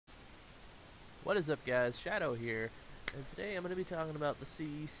What is up, guys? Shadow here, and today I'm going to be talking about the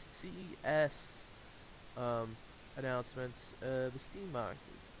CES announcements, the Steam boxes.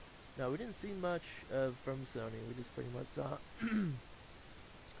 Now, we didn't see much from Sony. We just pretty much saw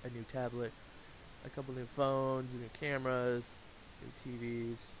a new tablet, a couple new phones, new cameras, new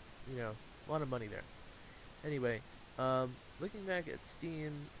TVs. You know, a lot of money there. Anyway, looking back at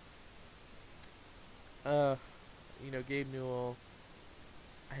Steam, Gabe Newell.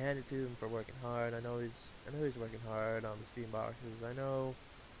 I hand it to him for working hard. I know he's working hard on the Steam boxes. I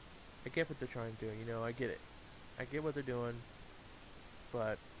get what they're trying to do. I get it. I get what they're doing,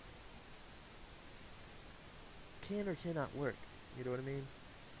 but can or cannot work. You know what I mean?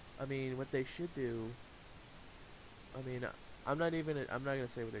 I mean, what they should do. I mean, I'm not gonna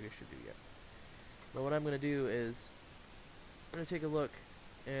say what they should do yet. But what I'm gonna do is I'm gonna take a look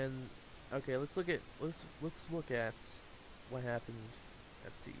and okay, let's look at what happened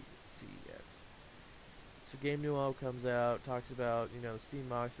at CES. So Game Newell comes out, talks about, the Steam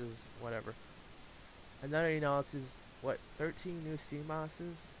boxes, whatever. And then he announces, 13 new Steam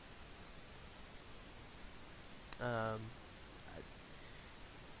boxes? I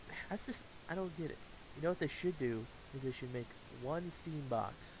don't get it. You know what they should do is they should make one Steam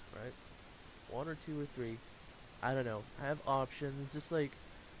box, right? One or two or three. I don't know. Have options, just like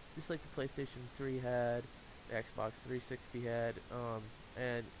the PlayStation 3 had, the Xbox 360 had,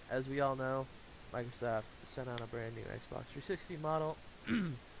 and as we all know, Microsoft sent out a brand new Xbox 360 model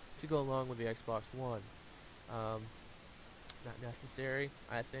to go along with the Xbox One. Not necessary,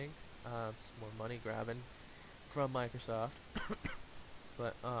 I think. Just more money grabbing from Microsoft.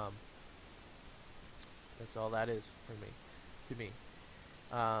 But that's all that is to me.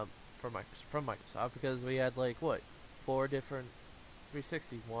 From Microsoft, because we had 4 different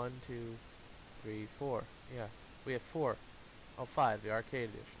 360s. 1, 2, 3, 4. Yeah, we have 4. Oh, 5, the arcade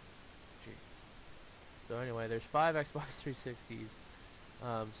edition. Jeez. So anyway, there's 5 Xbox 360s.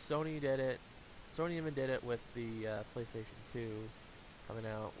 Sony did it. Sony even did it with the PlayStation 2, coming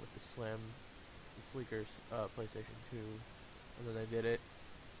out with the sleeker PlayStation 2, and then they did it.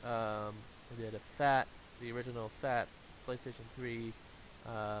 They did the original fat PlayStation 3,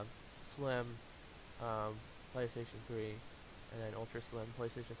 slim PlayStation 3, and then ultra slim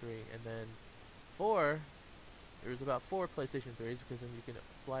PlayStation 3, and then 4. There was about 4 PlayStation 3s, because then you can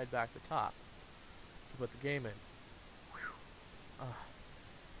slide back the top to put the game in.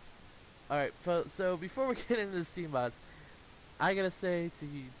 Alright, so before we get into the Steam bots, I gotta say to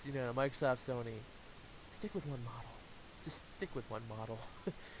Microsoft, Sony, stick with one model. Just stick with one model.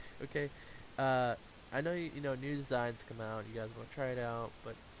 Okay? I know new designs come out, you guys want to try it out,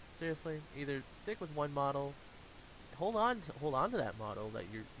 but seriously, either stick with one model, hold on to that model that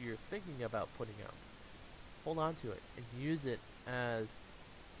you're thinking about putting out. Hold on to it and use it as,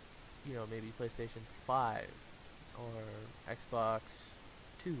 maybe PlayStation 5 or Xbox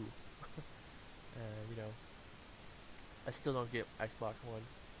 2. I still don't get Xbox One.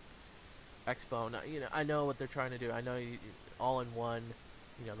 Xbone, I know what they're trying to do. I know all in one,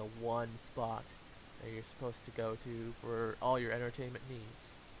 the one spot that you're supposed to go to for all your entertainment needs.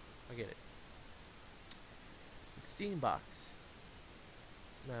 I get it. The Steam box.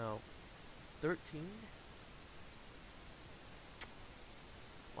 Now, 13?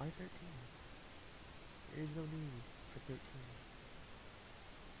 Why 13? There is no need for 13.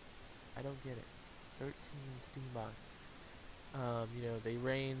 I don't get it. 13 Steam boxes. They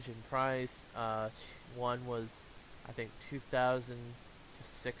range in price. One was, I think, 2,000 to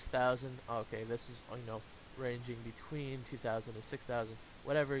 6,000. Okay, this is ranging between 2,000 to 6,000,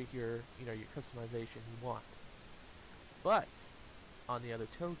 whatever your customization you want. But on the other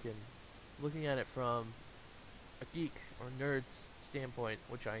token, looking at it from a geek or nerd's standpoint,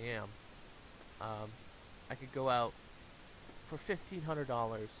 which I am, I could go out for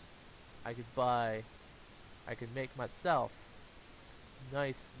 $1,500. I could make myself a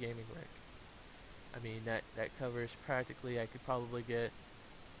nice gaming rig. I mean, that covers practically, I could probably get,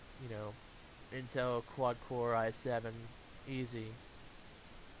 Intel quad-core i7 easy,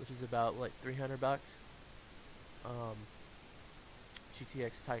 which is about $300.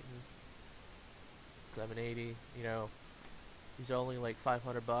 GTX Titan 780, these are only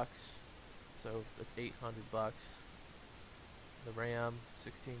 $500, so that's $800. The RAM,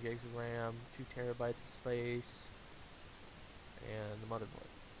 16 gigs of RAM, 2 terabytes of space, and the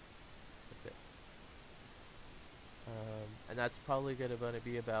motherboard. That's it. And that's probably going to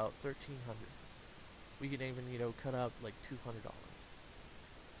be about $1,300. We can even, cut out $200.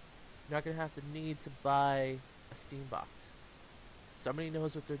 You're not going to have to need to buy a Steam box. Somebody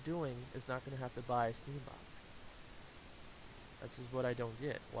knows what they're doing is not going to have to buy a Steam box. That's just what I don't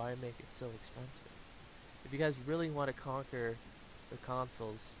get. Why make it so expensive? If you guys really want to conquer the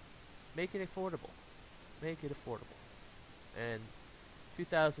consoles, make it affordable. Make it affordable. And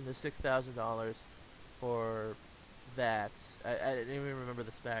 $2,000 to $6,000 for that. I didn't even remember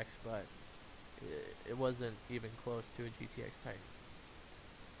the specs, but it wasn't even close to a GTX Titan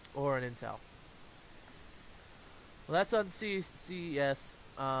or an Intel. Well, that's on CES.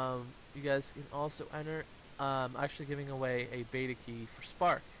 You guys can also enter. Actually giving away a beta key for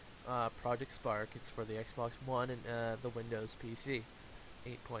Spark, Project Spark. It's for the Xbox One and the Windows PC,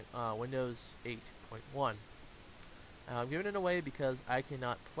 Windows 8.1. I'm giving it away because I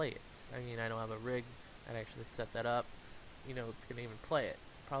cannot play it. I mean, I don't have a rig that actually set that up. It's gonna even play it.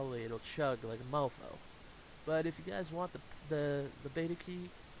 Probably it'll chug like a mofo. But if you guys want the beta key,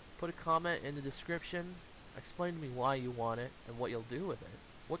 put a comment in the description. Explain to me why you want it and what you'll do with it.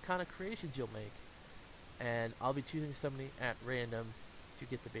 What kind of creations you'll make. And I'll be choosing somebody at random to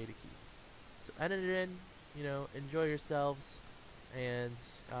get the beta key. So enter it in, enjoy yourselves, and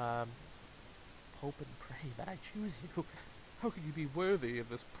hope and pray that I choose you. How could you be worthy of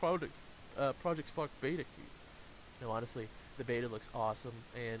this Project Spark beta key? No, honestly, the beta looks awesome,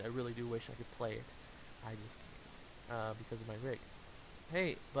 and I really do wish I could play it. I just can't because of my rig.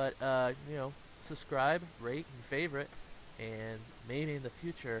 Hey, but subscribe, rate, and favorite, and maybe in the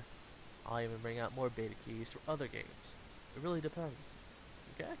future I'll even bring out more beta keys for other games. It really depends.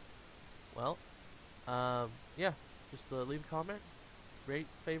 Okay? Well, yeah, just leave a comment, rate,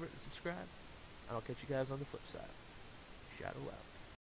 favorite, and subscribe, and I'll catch you guys on the flip side. Shadau out.